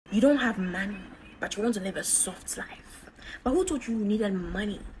You don't have money, but you want to live a soft life. But who told you you needed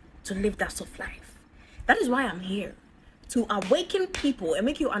money to live that soft life? That is why I'm here, to awaken people and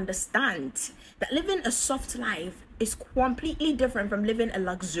make you understand that living a soft life is completely different from living a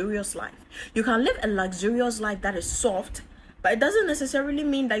luxurious life. You can live a luxurious life that is soft, but it doesn't necessarily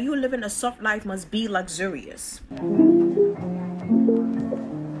mean that you living a soft life must be luxurious.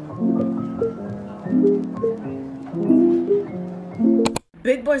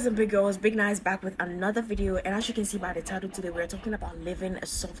 Big boys and big girls, Big Nice back with another video, and as you can see by the title today, we're talking about living a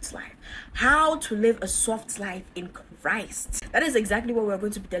soft life. How to live a soft life in Christ. That is exactly what we're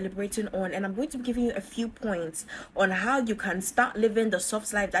going to be deliberating on, and I'm going to be giving you a few points on how you can start living the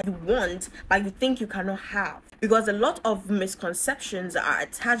soft life that you want but you think you cannot have. Because a lot of misconceptions are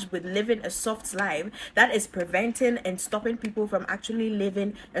attached with living a soft life that is preventing and stopping people from actually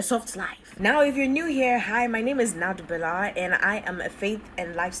living a soft life. Now, if you're new here, hi, my name is Nadubela, and I am a faith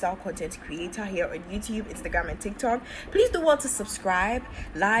and lifestyle content creator here on YouTube, Instagram, and TikTok. Please do well to subscribe,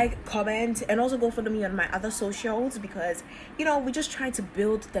 like, comment, and also go follow me on my other socials because, you know, we're just trying to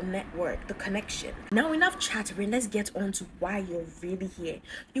build the network, the connection. Now, enough chattering. Let's get on to why you're really here.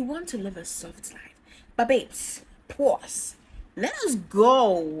 You want to live a soft life. But babes, pause. Let us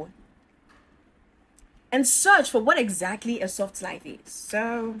go and search for what exactly a soft life is.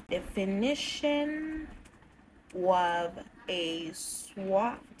 So, definition of a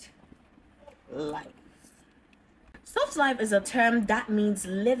soft life. Soft life is a term that means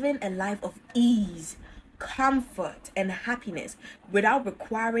living a life of ease, comfort, and happiness without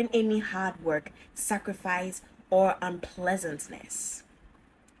requiring any hard work, sacrifice, or unpleasantness.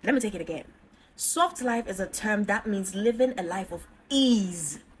 Let me take it again. Soft life is a term that means living a life of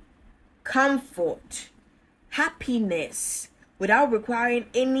ease, comfort, happiness without requiring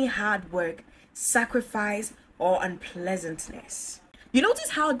any hard work, sacrifice, or unpleasantness. You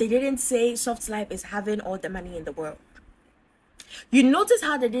notice how they didn't say soft life is having all the money in the world. You notice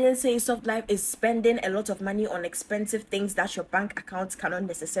how they didn't say soft life is spending a lot of money on expensive things that your bank accounts cannot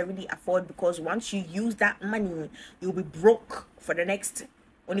necessarily afford, because once you use that money, you'll be broke for the next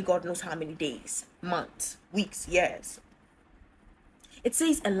only God knows how many days, months, weeks, years. It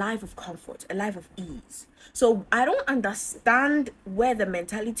says a life of comfort, a life of ease. So I don't understand where the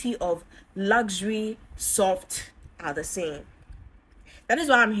mentality of luxury, soft are the same. That is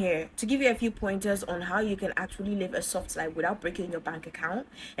why I'm here, to give you a few pointers on how you can actually live a soft life without breaking your bank account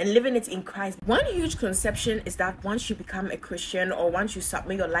and living it in Christ. One huge conception is that once you become a Christian or once you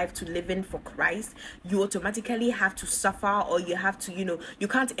submit your life to living for Christ, you automatically have to suffer, or you have to, you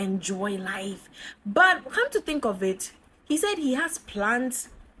can't enjoy life. But come to think of it, he said he has plans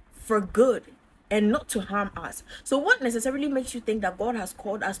for good and not to harm us. So what necessarily makes you think that God has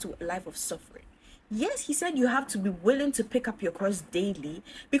called us to a life of suffering? Yes, he said you have to be willing to pick up your cross daily,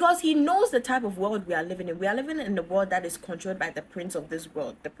 because he knows the type of world we are living in. We are living in a world that is controlled by the prince of this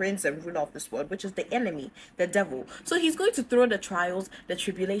world, the prince and ruler of this world, which is the enemy, the devil. So he's going to throw the trials, the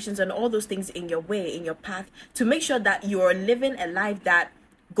tribulations, and all those things in your way, in your path, to make sure that you're living a life that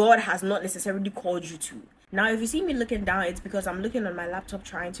God has not necessarily called you to. Now, if you see me looking down, it's because I'm looking on my laptop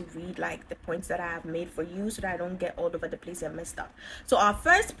trying to read like the points that I have made for you so that I don't get all over the place and messed up. So our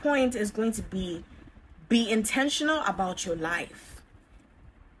first point is going to be intentional about your life.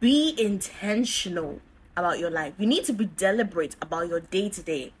 Be intentional about your life. You need to be deliberate about your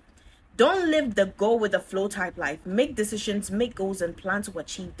day-to-day. Don't live the go with the flow type life. Make decisions, make goals, and plan to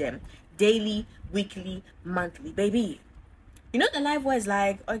achieve them daily, weekly, monthly, baby. You know the life where it's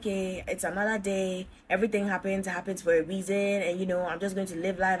like, okay, it's another day, everything happens for a reason, and I'm just going to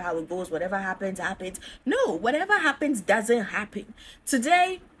live life how it goes. Whatever happens, happens. No, whatever happens doesn't happen.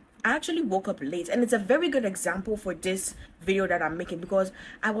 Today, I actually woke up late, and it's a very good example for this video that I'm making, because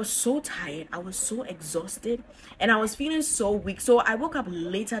I was so tired, I was so exhausted, and I was feeling so weak. So I woke up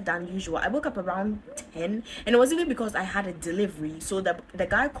later than usual. I woke up around 10, and it was even because I had a delivery. So the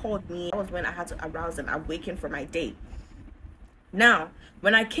guy called me. That was when I had to arouse and awaken for my day. Now,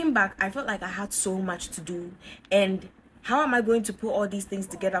 when I came back, I felt like I had so much to do, and how am I going to put all these things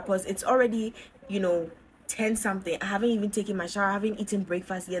together? Because it's already, 10 something. I haven't even taken my shower. I haven't eaten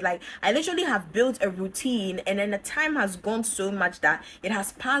breakfast yet. Like, I literally have built a routine, and then the time has gone so much that it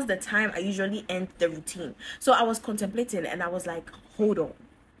has passed the time I usually end the routine. So I was contemplating, and I was like, hold on,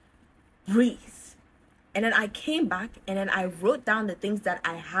 breathe. And then I came back, and then I wrote down the things that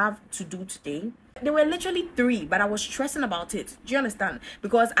I have to do today. There were literally 3, but I was stressing about it. Do you understand?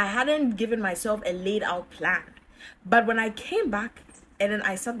 Because I hadn't given myself a laid out plan. But when I came back, and then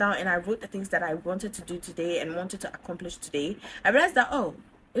I sat down and I wrote the things that I wanted to do today and wanted to accomplish today, I realized that, oh,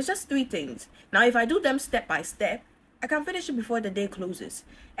 it's just 3 things. Now, if I do them step by step, I can finish it before the day closes.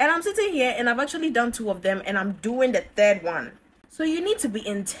 And I'm sitting here and I've actually done 2 of them and I'm doing the 3rd one. So you need to be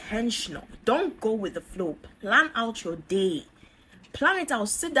intentional. Don't go with the flow. Plan out your day. Plan it out.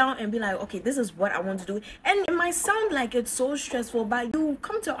 Sit down and be like, okay, this is what I want to do. And it might sound like it's so stressful, but you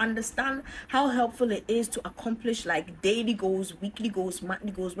come to understand how helpful it is to accomplish like daily goals, weekly goals,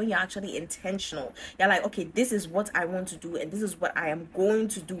 monthly goals when you're actually intentional. You're like, okay, this is what I want to do and this is what I am going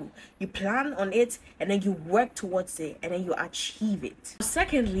to do. You plan on it and then you work towards it and then you achieve it.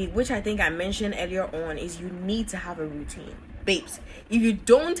 Secondly, which I think I mentioned earlier on, is you need to have a routine. Babes, if you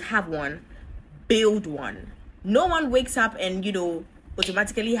don't have one, build one. No one wakes up and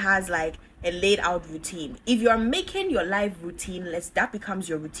automatically has like a laid out routine. If you are making your life routineless, that becomes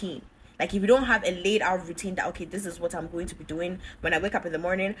your routine. Like if you don't have a laid out routine that, okay, this is what I'm going to be doing when I wake up in the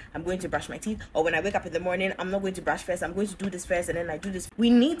morning, I'm going to brush my teeth, or when I wake up in the morning, I'm not going to brush first, I'm going to do this first and then I do this.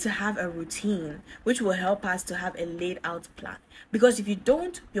 We need to have a routine which will help us to have a laid out plan, because if you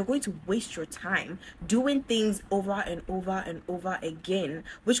don't, you're going to waste your time doing things over and over and over again,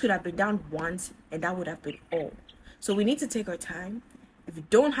 which could have been done once and that would have been all. So we need to take our time. If you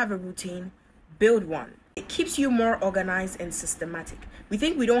don't have a routine, build one. It keeps you more organized and systematic. We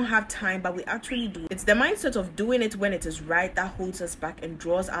think we don't have time, but we actually do. It's the mindset of doing it when it is right that holds us back and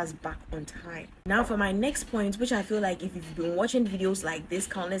draws us back on time. Now for my next point, which I feel like if you've been watching videos like this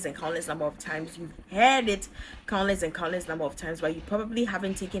countless and countless number of times, you've heard it countless and countless number of times, but you probably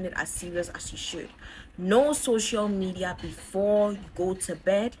haven't taken it as serious as you should. No social media before you go to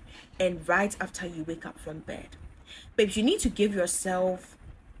bed and right after you wake up from bed. Babes, you need to give yourself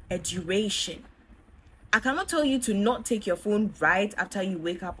a duration. I cannot tell you to not take your phone right after you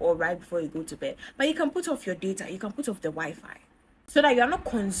wake up or right before you go to bed, but you can put off your data, you can put off the Wi-Fi, so that you are not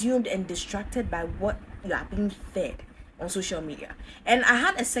consumed and distracted by what you are being fed on social media. And I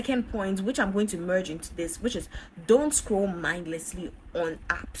had a second point which I'm going to merge into this, which is don't scroll mindlessly on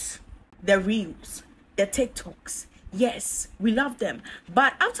apps. The reels, the TikToks. Yes, we love them,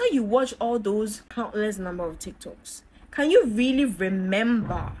 but after you watch all those countless number of TikToks, can you really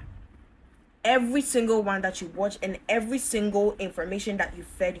remember every single one that you watch and every single information that you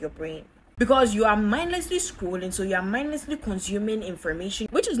fed your brain? Because you are mindlessly scrolling, so you are mindlessly consuming information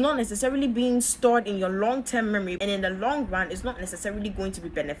which is not necessarily being stored in your long-term memory, and in the long run it's not necessarily going to be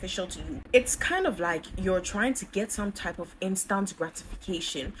beneficial to you. It's kind of like you're trying to get some type of instant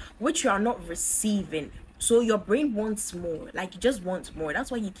gratification which you are not receiving. So your brain wants more, like you just want more.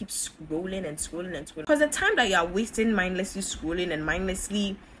 That's why you keep scrolling and scrolling and scrolling. Because the time that you are wasting mindlessly scrolling and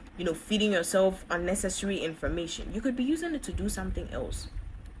mindlessly, feeding yourself unnecessary information, you could be using it to do something else.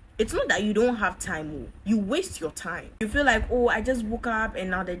 It's not that you don't have time. You waste your time. You feel like, oh, I just woke up and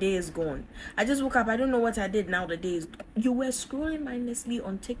now the day is gone. I just woke up, I don't know what I did, now the day is gone. You were scrolling mindlessly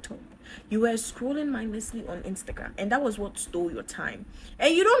on TikTok. You were scrolling mindlessly on Instagram. And that was what stole your time.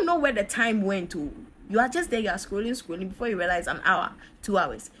 And you don't know where the time went to. You are just there, you are scrolling before you realize an hour, 2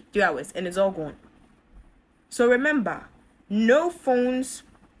 hours, 3 hours, and it's all gone. So remember, no phones,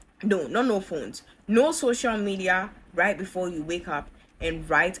 no social media right before you wake up and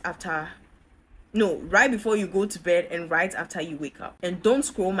right before you go to bed and right after you wake up. And don't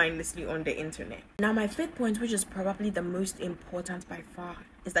scroll mindlessly on the internet. Now my 5th point, which is probably the most important by far,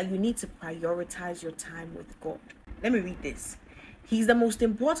 is that you need to prioritize your time with God. Let me read this. He's the most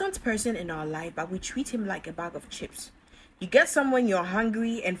important person in our life, but we treat him like a bag of chips. You get someone, you're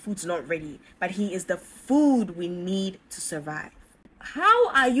hungry and food's not ready, but he is the food we need to survive. How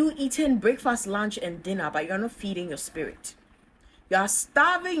are you eating breakfast, lunch, and dinner, but you're not feeding your spirit? You are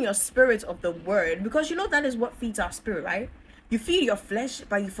starving your spirit of the word, because that is what feeds our spirit, right? You feed your flesh,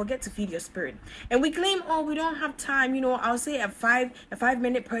 but you forget to feed your spirit. And we claim, oh, we don't have time. I'll say a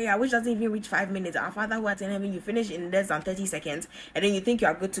 5-minute prayer, which doesn't even reach 5 minutes. Our Father who art in heaven, you finish in less than 30 seconds, and then you think you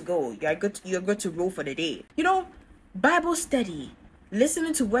are good to go. You're good to roll for the day. Bible study,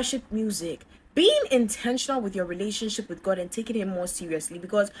 listening to worship music, being intentional with your relationship with God and taking him more seriously,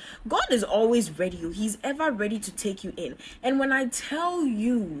 because God is always ready. He's ever ready to take you in. And when I tell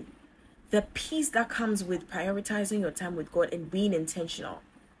you the peace that comes with prioritizing your time with God and being intentional,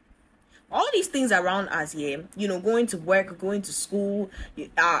 all these things around us here, going to work, going to school,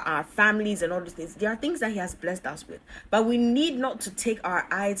 our families and all these things, there are things that he has blessed us with, but we need not to take our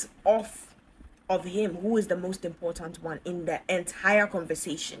eyes off of him, who is the most important one in the entire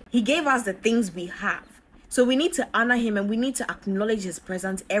conversation. He gave us the things we have, so we need to honor him and we need to acknowledge his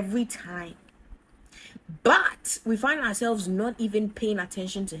presence every time. But we find ourselves not even paying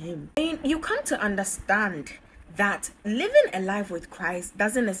attention to him. And you come to understand that living a life with Christ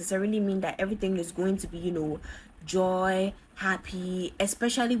doesn't necessarily mean that everything is going to be, joy, happy,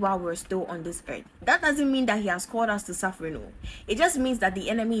 especially while we're still on this earth. That doesn't mean that he has called us to suffer, no. It just means that the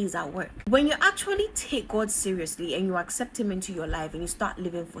enemy is at work. When you actually take God seriously and you accept him into your life and you start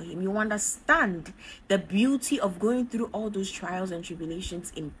living for him, you understand the beauty of going through all those trials and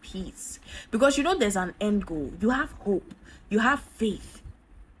tribulations in peace. Because you know there's an end goal. You have hope. You have faith.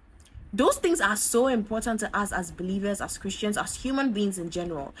 Those things are so important to us as believers, as Christians, as human beings in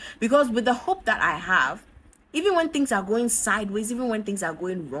general. Because with the hope that I have, even when things are going sideways, even when things are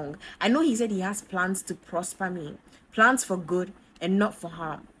going wrong, I know he said he has plans to prosper me, plans for good and not for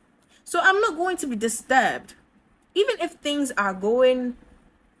harm. So I'm not going to be disturbed. Even if things are going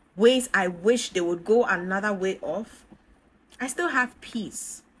ways I wish they would go another way off, I still have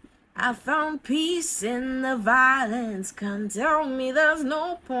peace. I found peace in the violence. Can't tell me there's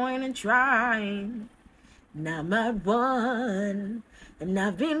no point in trying. Now I'm at one, and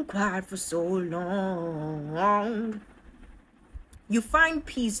I've been quiet for so long. You find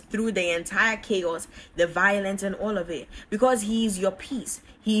peace through the entire chaos, the violence and all of it. Because he is your peace.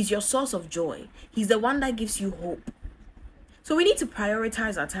 He is your source of joy. He's the one that gives you hope. So we need to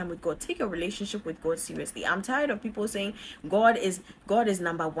prioritize our time with God. Take your relationship with God seriously. I'm tired of people saying God is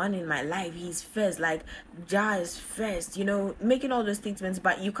number one in my life. He's first, like Jah is first, you know, making all those statements,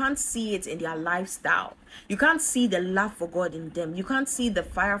 but you can't see it in their lifestyle. You can't see the love for God in them. You can't see the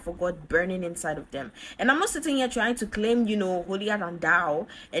fire for God burning inside of them. And I'm not sitting here trying to claim, you know, holier than thou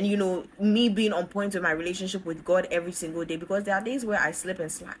and, you know, me being on point with my relationship with God every single day, because there are days where I slip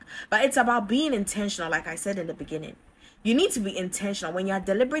and slack. But it's about being intentional, like I said in the beginning. You need to be intentional. When you're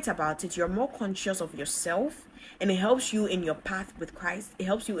deliberate about it, you're more conscious of yourself, and it helps you in your path with Christ. It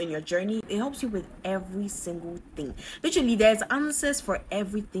helps you in your journey. It helps you with every single thing. Literally, there's answers for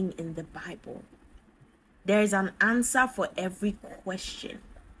everything in the Bible. There is an answer for every question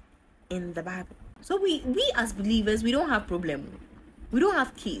in the Bible. So we as believers, we don't have problem. We don't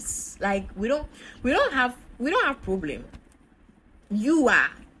have case. Like we don't have problem. You are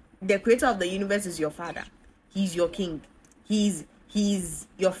the creator of the universe, is your father. He's your king. He's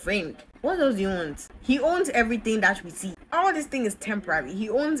your friend. What else do you want? He owns everything that we see. All this thing is temporary. He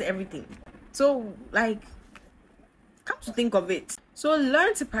owns everything. So, like, come to think of it. So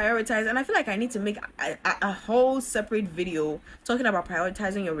learn to prioritize. And I feel like I need to make a whole separate video talking about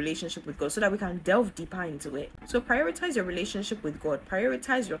prioritizing your relationship with God, so that we can delve deeper into it. So prioritize your relationship with God.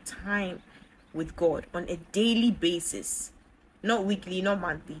 Prioritize your time with God on a daily basis. Not weekly, not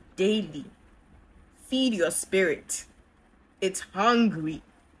monthly. Daily. Feed your spirit. It's hungry.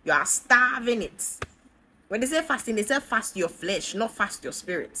 You are starving it. When they say fasting, they say fast your flesh, not fast your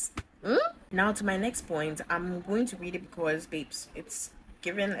spirits. Now to my next point. I'm going to read it because, babes, it's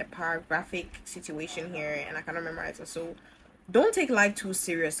given a paragraphic situation here and I cannot memorize it. So don't take life too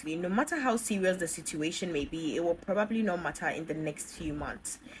seriously. No matter how serious the situation may be, it will probably not matter in the next few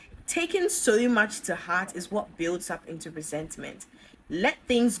months. Taking so much to heart is what builds up into resentment. Let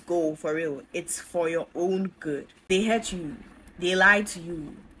things go, for real. It's for your own good. They hurt you. They lied to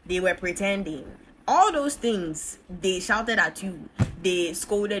you. They were pretending. All those things, they shouted at you. They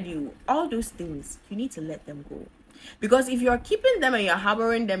scolded you. All those things, you need to let them go. Because if you're keeping them and you're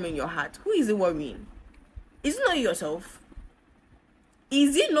harboring them in your heart, who is it worrying? Is it not yourself?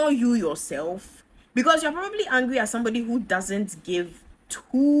 Is it not you yourself? Because you're probably angry at somebody who doesn't give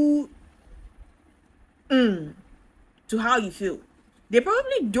to how you feel. They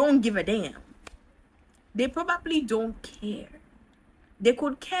probably don't give a damn. They probably don't care. They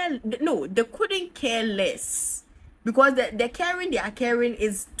could care. No, they couldn't care less. Because the caring they are caring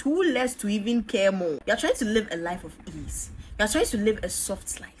is too less to even care more. You're trying to live a life of ease. You're trying to live a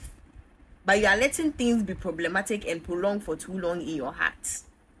soft life. But you are letting things be problematic and prolonged for too long in your heart.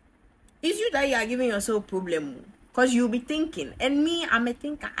 It's you that you are giving yourself problem. Because you'll be thinking. And me, I'm a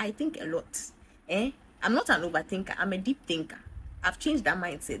thinker. I think a lot. I'm not an overthinker. I'm a deep thinker. I've changed that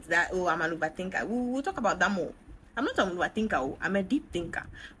mindset that, oh, I'm an overthinker. We'll talk about that more. I'm not an overthinker. Oh, I'm a deep thinker.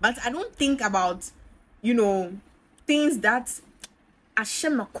 But I don't think about, you know, things that if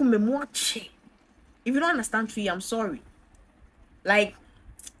you don't understand tree, I'm sorry. Like,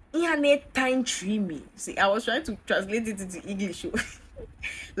 time tree me. See, I was trying to translate it into English.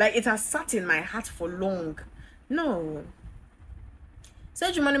 Like, it has sat in my heart for long. No.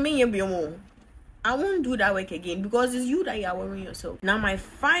 I won't do that work again, because it's you that you are worrying yourself. Now, my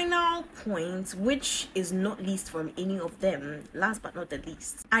final point, which is not least from any of them, last but not the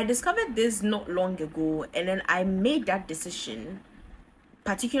least. I discovered this not long ago, and then I made that decision,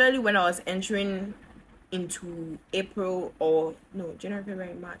 particularly when I was entering into January,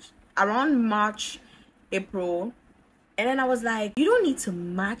 February, March. Around March, April. And then I was like, you don't need to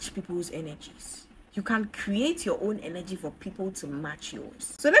match people's energies. You can create your own energy for people to match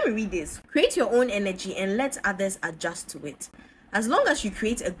yours. So let me read this. Create your own energy and let others adjust to it. As long as you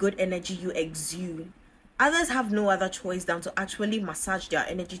create a good energy you exude, others have no other choice than to actually massage their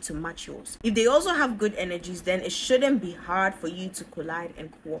energy to match yours. If they also have good energies, then it shouldn't be hard for you to collide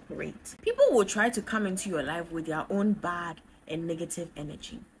and cooperate. People will try to come into your life with their own bad and negative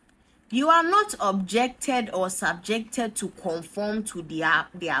energy. You are not objected or subjected to conform to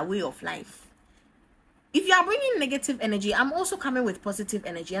their way of life. If you are bringing negative energy, I'm also coming with positive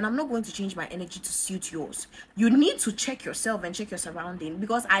energy, and I'm not going to change my energy to suit yours. You need to check yourself and check your surrounding,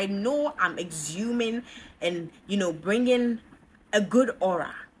 because I know I'm exhuming and, bringing a good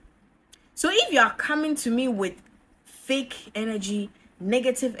aura. So if you are coming to me with fake energy,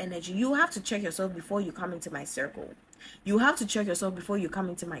 negative energy, you have to check yourself before you come into my circle. You have to check yourself before you come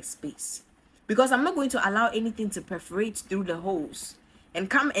into my space, because I'm not going to allow anything to perforate through the holes and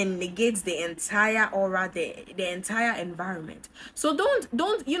come and negate the entire aura, the entire environment. So don't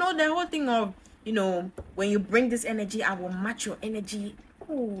the whole thing of when you bring this energy, I will match your energy.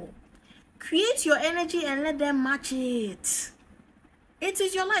 Oh, create your energy and let them match it. It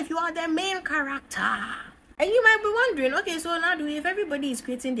is your life. You are the main character. And you might be wondering, okay, so now if everybody is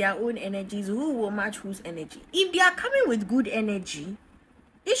creating their own energies, who will match whose energy? If they are coming with good energy,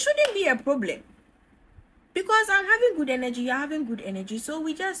 it shouldn't be a problem. Because I'm having good energy, you're having good energy. So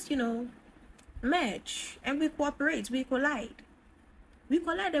we just, merge and we cooperate, we collide. We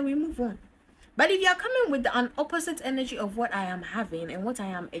collide and we move on. But if you're coming with an opposite energy of what I am having and what I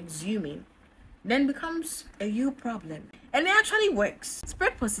am exhuming, then becomes a you problem. And it actually works.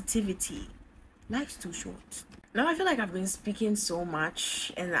 Spread positivity. Life's too short. Now I feel like I've been speaking so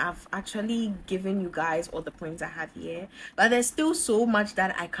much and I've actually given you guys all the points I have here, but there's still so much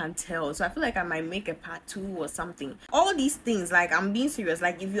that I can't tell. So I feel like I might make a part 2 or something. All these things, like, I'm being serious.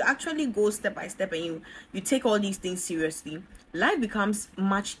 Like, if you actually go step by step and you take all these things seriously, life becomes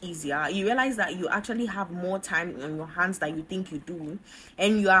much easier. You realize that you actually have more time on your hands than you think you do,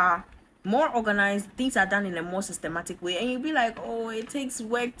 and you are more organized. Things are done in a more systematic way, and you'll be like, oh, it takes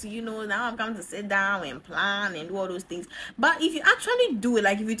work to now I'm coming to sit down and plan and do all those things. But if you actually do it,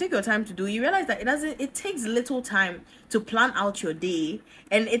 like if you take your time to do it, you realize that it takes little time to plan out your day,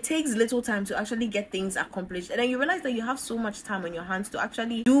 and it takes little time to actually get things accomplished, and then you realize that you have so much time on your hands to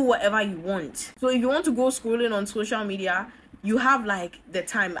actually do whatever you want. So if you want to go scrolling on social media, you have like the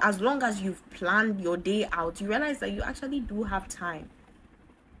time. As long as you've planned your day out, you realize that you actually do have time.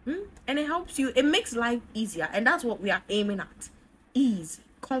 And it helps you. It makes life easier, and that's what we are aiming at. Ease,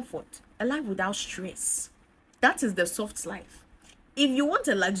 comfort, a life without stress. That is the soft life. If you want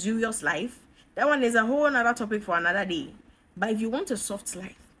a luxurious life, that one is a whole another topic for another day. But if you want a soft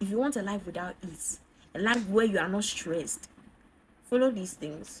life, if you want a life without ease, a life where you are not stressed, follow these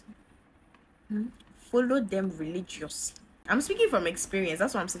things. Follow them religiously. I'm speaking from experience.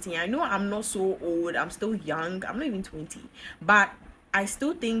 That's why I'm sitting here. I know I'm not so old. I'm still young. I'm not even 20. But I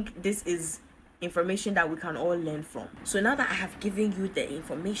still think this is information that we can all learn from. So now that I have given you the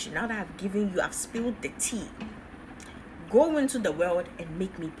information, now that I've spilled the tea, go into the world and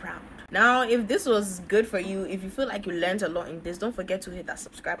make me proud. Now, if this was good for you, if you feel like you learned a lot in this, don't forget to hit that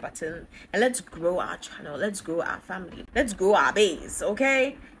subscribe button, and let's grow our channel, let's grow our family, let's grow our base,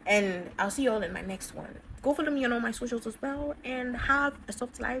 okay? And I'll see you all in my next one. Go follow me on all my socials as well, and have a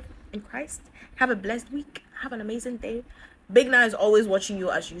soft life in Christ. Have a blessed week. Have an amazing day. Big Nine is always watching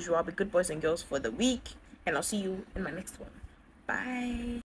you as usual. Be good boys and girls for the week, and I'll see you in my next one. Bye.